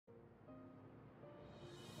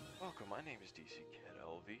Welcome, my name is DC Kid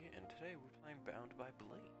LV, and today we're playing Bound by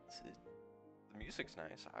Blades. The music's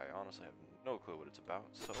nice, I honestly have no clue what it's about,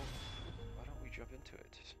 so why don't we jump into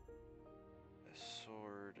it? A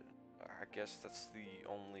sword, I guess that's the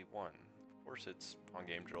only one. Of course it's on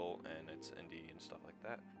Game Jolt, and it's indie and stuff like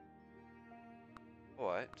that.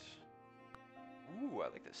 But, ooh, I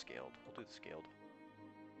like the scaled. We'll do the scaled.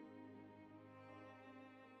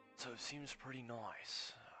 So it seems pretty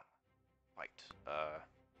nice. Fight.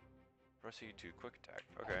 Proceed to quick attack.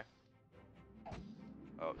 Okay.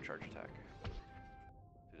 Oh, charge attack.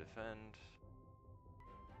 To defend.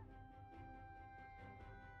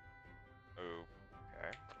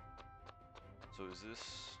 Okay. So is this...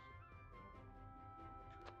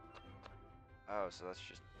 Oh, so that's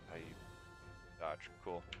just how you dodge.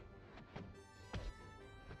 Cool.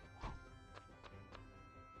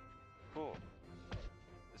 Cool.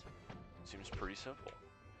 This seems pretty simple.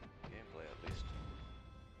 Gameplay, at least.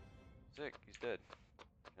 Sick, he's dead.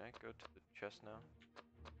 Can I go to the chest now?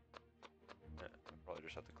 Yeah, I probably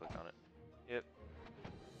just have to click on it. Yep.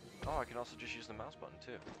 Oh, I can also just use the mouse button,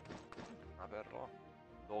 too. Not bad at all.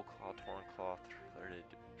 Gold claw, torn claw, threaded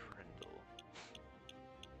trindle.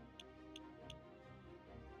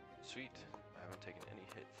 Sweet. I haven't taken any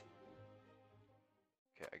hits.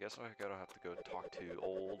 Okay, I guess I gotta have to go talk to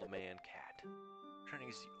Old Man Cat. Training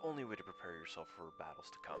is the only way to prepare yourself for battles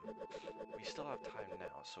to come. We still have time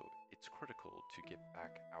now, so it's critical to get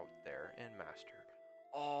back out there and master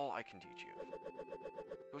all I can teach you.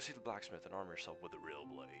 Go see the blacksmith and arm yourself with a real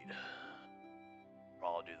blade.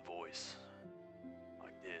 I'll do the voice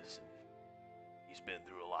like this. He's been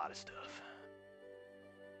through a lot of stuff.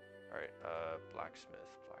 Alright, blacksmith.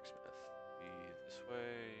 He this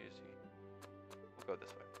way? Is he? We'll go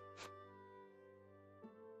this way.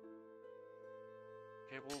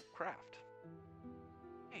 Okay, we'll craft.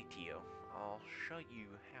 Hey, Tio. I'll show you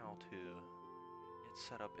how to get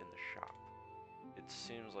set up in the shop. It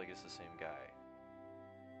seems like it's the same guy.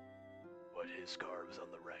 But his scar was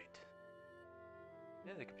on the right.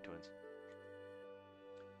 Yeah, they could be twins.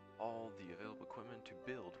 All the available equipment to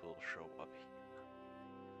build will show up here.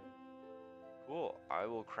 Cool, I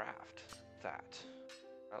will craft that.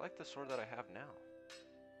 I like the sword that I have now.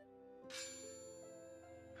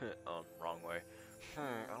 Wrong way.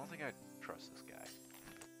 I don't think I trust this guy.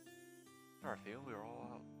 Alright, Theo, we are all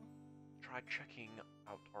out. Try checking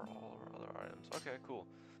out all our other items. Okay, cool.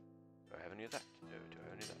 Do I have any of that? No. Do I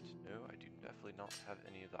have any of that? No, I do definitely not have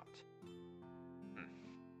any of that.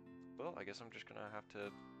 Well, I guess I'm just gonna have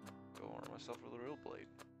to go arm myself with a real blade.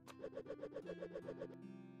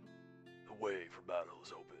 The way for battle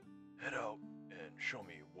is open. Head out and show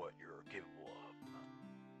me what you're capable of.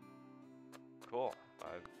 Cool.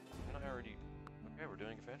 Can I already... Okay, we're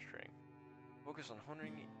doing advanced training. Focus on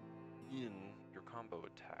honing in your combo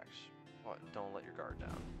attacks, but don't let your guard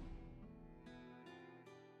down.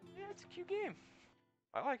 Yeah, it's a cute game.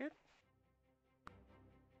 I like it.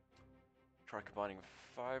 Try combining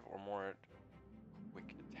 5 or more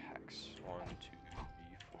quick attacks. 1, 2, 3,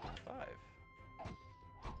 4, 5.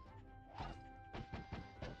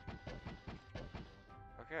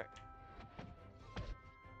 Okay.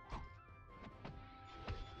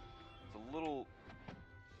 It's a little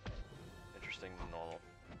interesting than normal.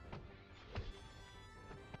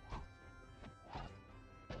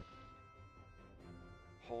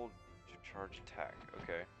 Hold to charge attack.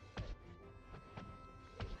 Okay.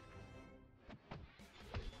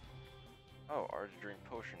 Oh, R to drink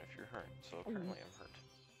potion if you're hurt. So apparently I'm hurt.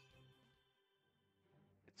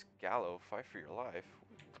 It's Gallo, fight for your life.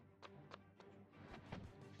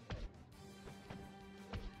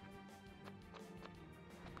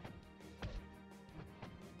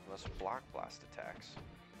 Unless block blast attacks.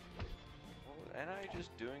 Well, and I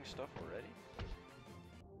just doing stuff already?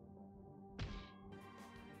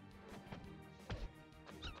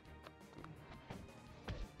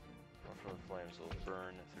 From the flames will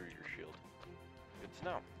burn through your shield. Good to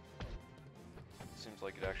know. Seems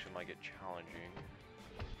like it actually might get challenging.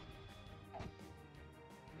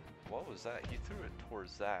 What was that? He threw it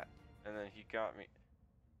towards that, and then he got me.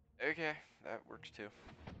 Okay, that works too.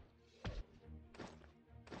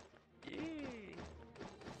 Yay!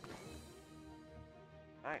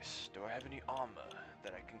 Nice. Do I have any armor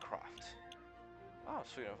that I can craft? Oh,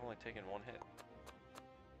 sweet. I've only taken one hit.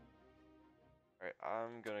 Alright,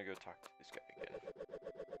 I'm gonna go talk to this guy again.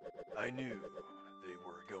 I knew they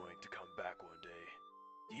were going to come back one day.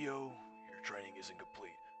 Dio, your training isn't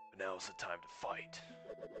complete, but now is the time to fight.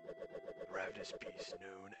 The ravenous beasts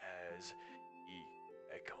known as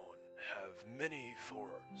Ekon have many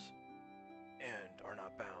forms and are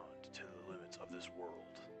not bound to the limits of this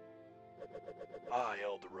world. I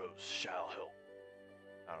held the rose shall help.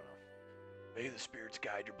 I don't know. May the spirits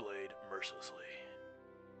guide your blade mercilessly.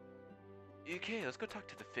 Okay, let's go talk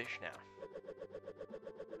to the fish now.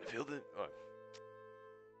 I feel the... Oh.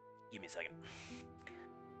 Give me a second.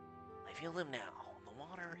 I feel them now. The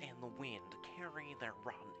water and the wind carry their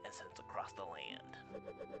rotten essence across the land.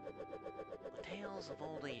 The tales of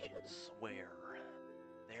old ages where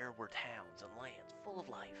there were towns and lands full of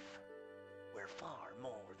life, were far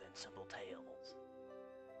more than simple tales.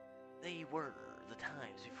 They were the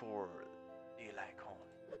times before the Lycon.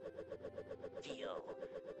 Geo,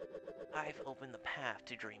 I've opened the path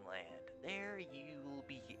to Dreamland. There you will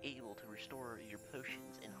be able to restore your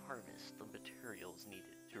potions and harvest the materials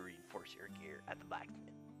needed to reinforce your gear at the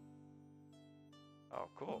blacksmith. Oh,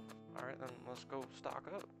 cool. Alright, then let's go stock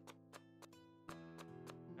up.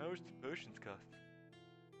 How much do potions cost?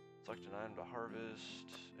 Select an item to harvest,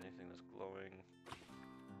 anything that's glowing.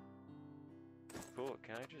 Cool,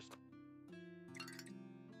 can I just...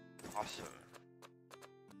 Awesome.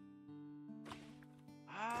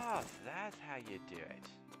 Ah, that's how you do it.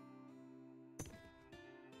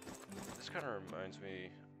 This kind of reminds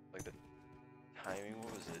me, like the timing,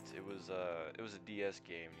 what was it? It was a DS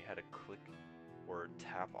game. You had to click or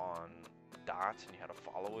tap on dots and you had to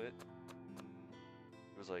follow it.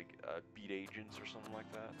 It was like Beat Agents or something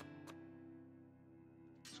like that.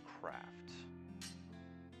 It's craft.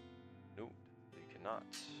 Nope, you cannot.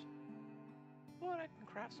 But I can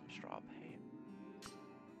craft some straw paint.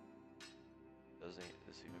 Doesn't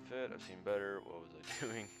this even fit? I've seen better. What was I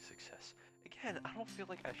doing? Success. Again, I don't feel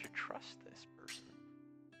like I should trust this person.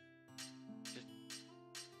 Just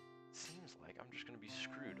seems like I'm just gonna be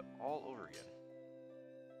screwed all over again.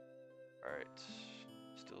 Alright.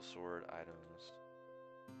 Steel sword items.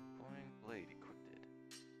 Glowing blade equipped.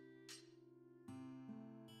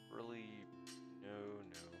 Really? No.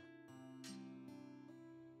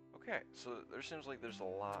 Okay, so there seems like there's a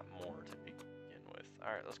lot more to begin with.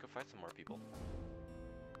 Alright, let's go fight some more people.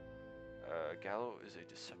 Gallo is a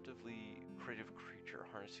deceptively creative creature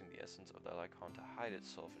harnessing the essence of the Lycon to hide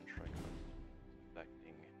itself in Tricon.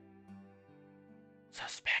 Suspecting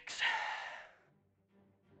suspects.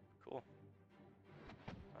 Cool.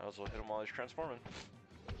 Might as well hit him while he's transforming.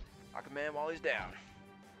 Knock a man while he's down.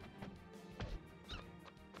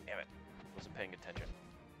 Damn it. Wasn't paying attention.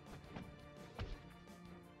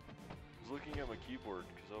 I was looking at my keyboard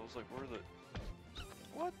because I was like,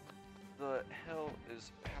 what the hell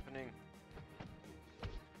is happening?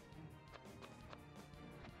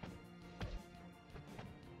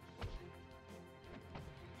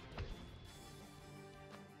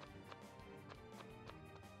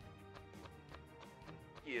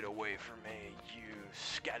 Get away from me, you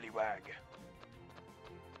scallywag.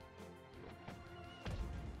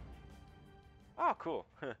 Oh, cool.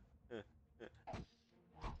 That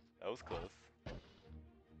was close.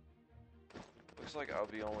 Looks like I'll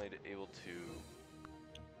be only able to...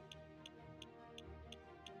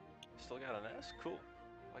 Still got an S? Cool.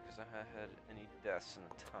 Like as I had any deaths in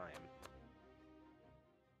the time.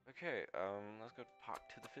 Okay, let's go talk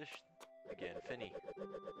to the fish again, Finny.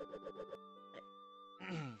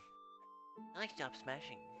 Nice job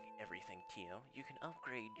smashing everything, Tio. You can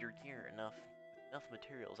upgrade your gear enough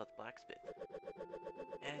materials at the blacksmith.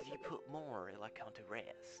 As you put more Lycon to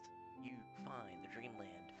rest, you find the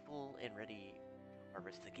Dreamland full and ready to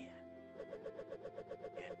harvest again.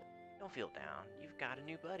 And don't feel down. You've got a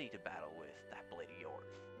new buddy to battle with, that blade of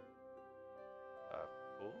yours.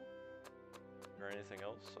 Cool. Is there anything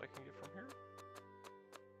else I can get from here?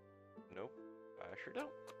 Nope, I sure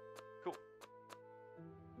don't. Cool.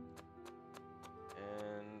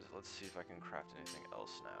 And let's see if I can craft anything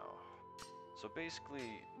else now. So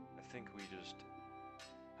basically, I think we just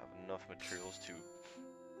have enough materials to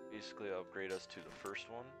basically upgrade us to the first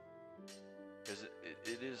one. Because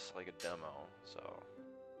it is like a demo, so...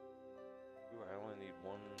 Ooh, I only need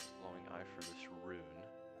one glowing eye for this rune.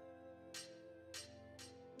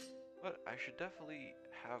 But I should definitely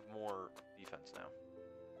have more defense now.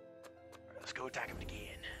 Alright, let's go attack him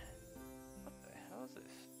again. What the hell is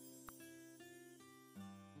this?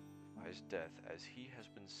 Defies death, as he has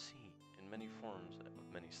been seen in many forms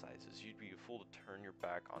of many sizes. You'd be a fool to turn your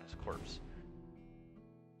back on his corpse.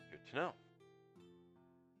 Good to know.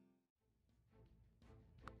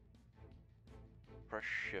 Press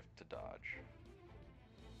shift to dodge.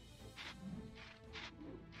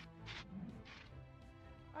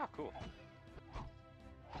 Ah, cool.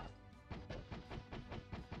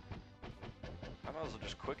 I might as well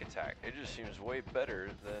just quick attack. It just seems way better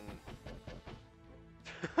than...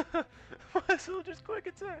 Might as well just quick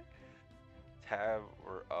attack. Tab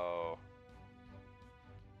or... oh.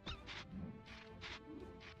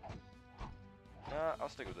 I'll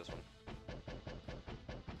stick with this one.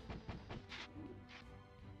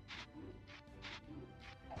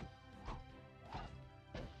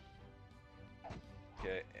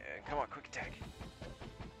 Okay, and come on, quick attack.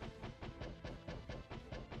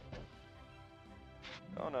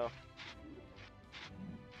 Oh no.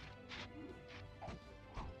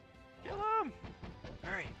 Kill him!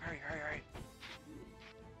 Hurry, hurry, hurry, hurry.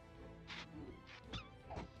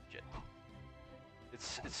 Shit.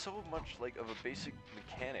 It's so much like of a basic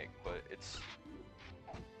mechanic, but it's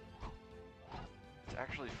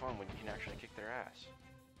actually fun when you can actually kick their ass.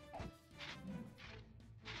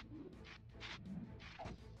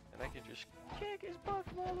 And I can just kick his butt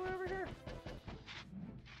from all the way over here.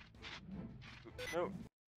 Oops, no.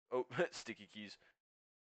 Oh, sticky keys.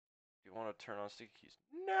 You want to turn on sticky keys?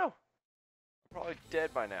 No! I'm probably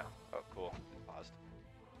dead by now. Oh, cool. It paused.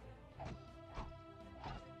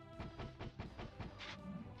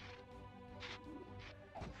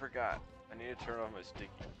 I forgot. I need to turn off my sticky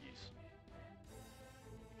keys.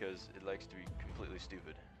 Because it likes to be completely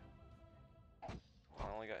stupid. I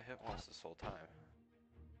only got hit once this whole time.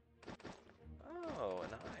 Oh,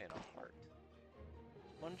 an eye and a heart.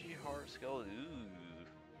 Mungy heart skull. Ooh.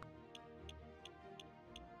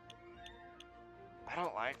 I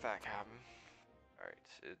don't like that, Captain. Alright,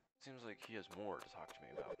 it seems like he has more to talk to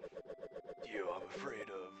me about. Dio, I'm afraid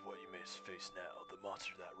of what you may face now. The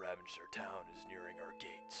monster that ravaged our town is nearing our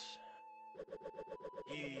gates.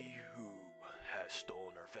 He who has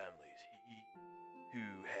stolen our families. He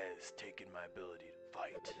who has taken my ability to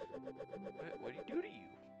fight. What did he do to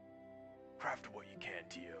you? Craft what you can,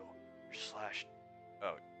 Dio. Your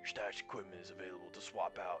stashed equipment is available to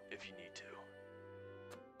swap out if you need to.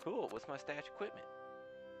 Cool, what's my stashed equipment?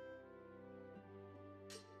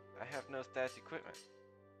 I have no stashed equipment.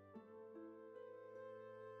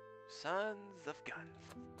 Sons of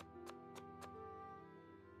guns.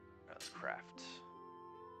 Let's craft.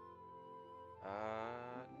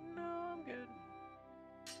 No, I'm good.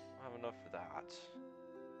 I don't have enough for that.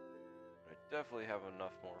 I definitely have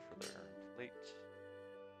enough more for their plate.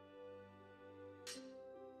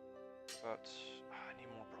 But I need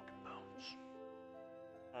more broken bones.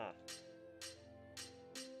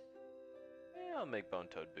 Yeah, I'll make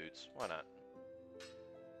bone-toed boots. Why not?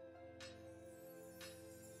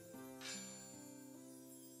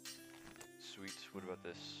 Sweet. What about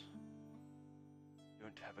this?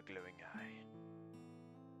 Don't have a glowing eye.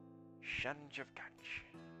 Shanj of Catch.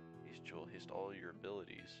 These jewel hist all your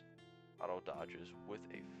abilities. Auto dodges with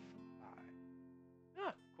a 5.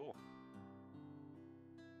 Ah, cool.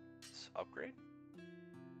 Let's upgrade.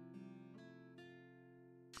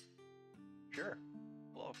 Sure.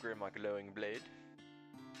 I'll upgrade my glowing blade.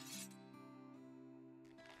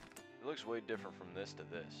 It looks way different from this to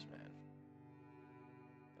this, man.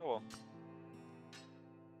 Oh well.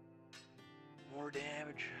 More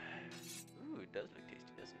damage. Ooh, it does look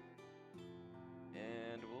tasty, doesn't it?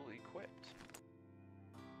 And we'll equip.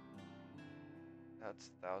 That's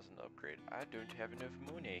 1,000 upgrade. I don't have enough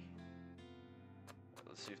money.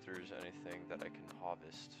 Let's see if there's anything that I can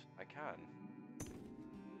harvest. I can.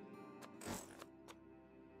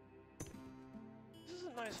 This is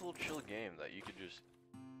a nice little chill game that you could just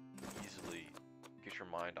easily get your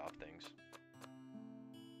mind off things.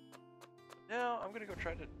 Now I'm gonna go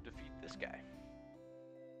try to defeat this guy.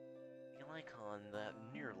 The icon that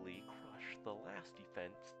nearly crushed the last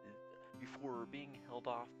defense before being held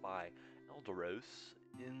off by Eldoros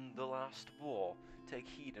in the last war. Take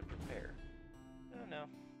heed and prepare. Oh no,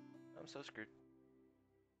 I'm so screwed.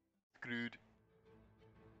 Screwed.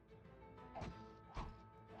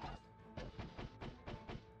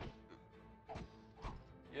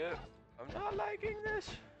 Yep, I'm not liking this.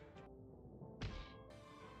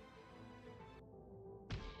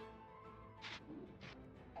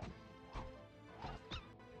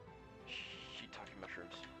 Shiitake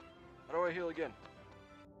mushrooms. How do I heal again?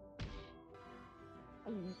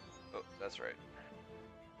 Oh, that's right.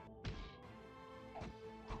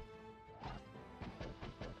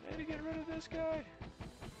 I need to get rid of this guy.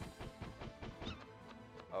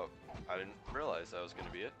 Oh, I didn't realize that was going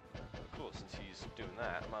to be it. Oh, cool, since he's doing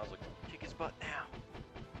that, I might as well kick his butt now.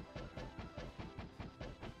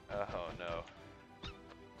 Oh no.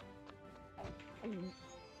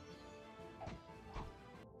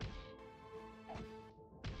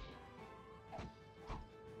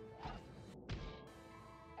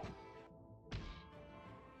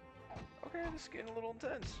 Okay, this is getting a little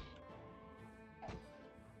intense.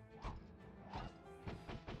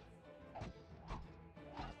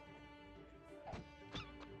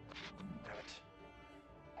 Damn it.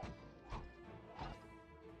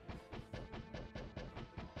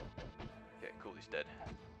 Okay, cool. he's dead.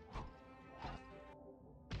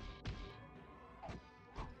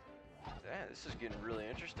 Yeah, this is getting really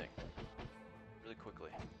interesting. Really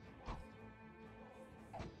quickly.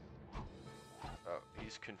 Oh,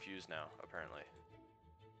 he's confused now, apparently.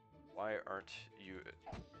 Why aren't you...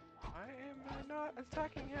 Why am I not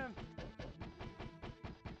attacking him?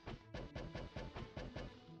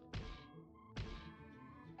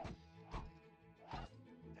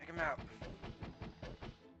 Take him out.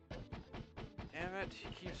 Damn it, he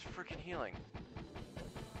keeps freaking healing.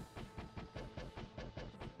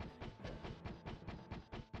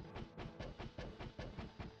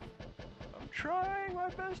 I'm trying my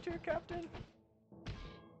best here, Captain.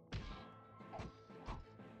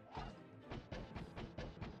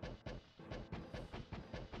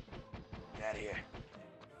 Get out of here.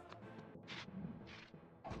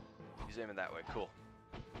 He's aiming that way, cool.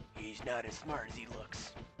 He's not as smart as he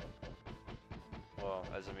looks. Well,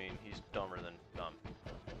 as I mean, he's dumber than dumb.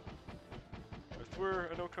 I swear,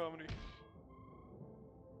 I know comedy.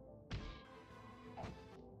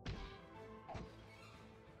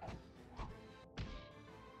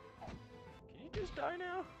 Can you just die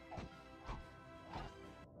now?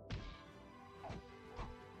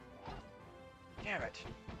 Damn it.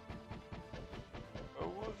 I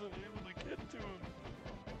wasn't able to get to him.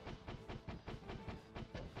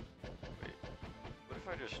 Wait, what if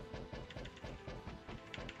I just...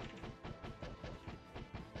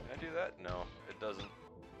 Can I do that? No, it doesn't.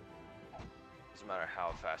 Doesn't matter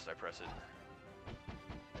how fast I press it.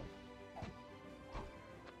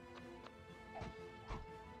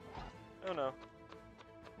 Oh no.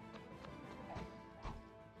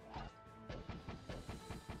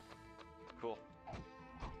 Cool.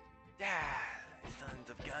 Yeah, sons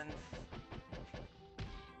of guns.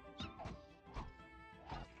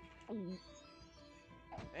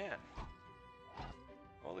 Man.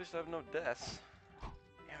 Well, at least I have no deaths.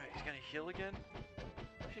 Damn it, he's gonna heal again?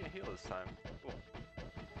 He didn't heal this time. Cool.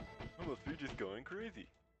 I must be just going crazy.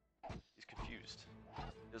 He's confused.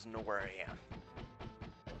 He doesn't know where I am.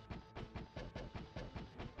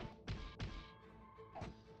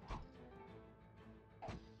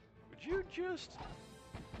 Would you just...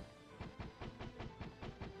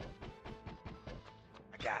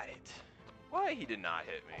 I got it. Why he did not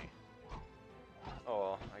hit me? Oh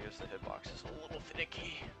well, I guess the hitbox is a little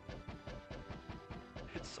finicky.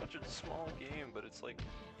 It's such a small game, but it's like,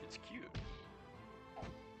 it's cute.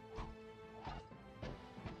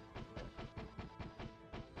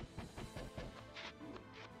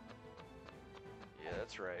 Yeah,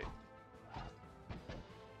 that's right.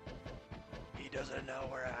 He doesn't know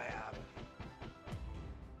where I am.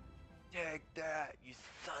 Take that, you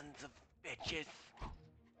sons of bitches.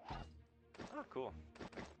 Oh, cool.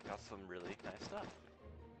 I got some really nice stuff.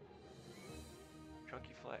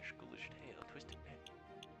 Chunky flesh, ghoulish tail, twisted neck.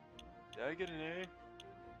 Did I get an A?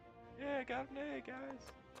 Yeah, I got an A,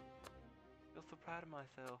 guys. Feel so proud of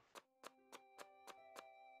myself.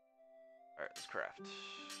 Alright, let's craft.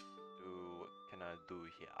 What can I do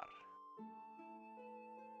here?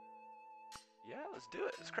 Yeah, let's do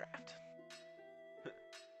it. Let's craft.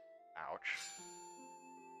 Ouch.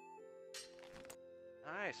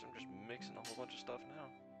 Nice, I'm just mixing a whole bunch of stuff now.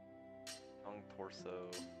 Tongue, torso.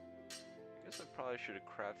 I guess I probably should have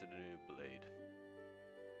crafted a new blade.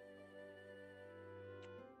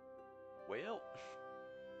 Well,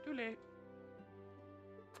 too late.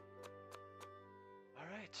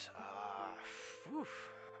 Alright, whew.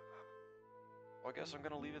 Well, I guess I'm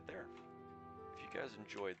gonna leave it there. If you guys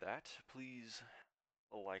enjoyed that, please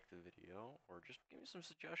like the video, or just give me some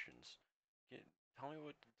suggestions. Tell me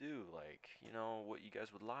what to do, like, you know, what you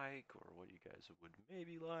guys would like, or what you guys would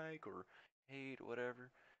maybe like, or hate,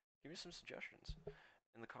 whatever. Give me some suggestions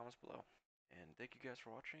in the comments below. And thank you guys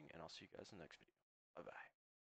for watching, and I'll see you guys in the next video. Bye-bye.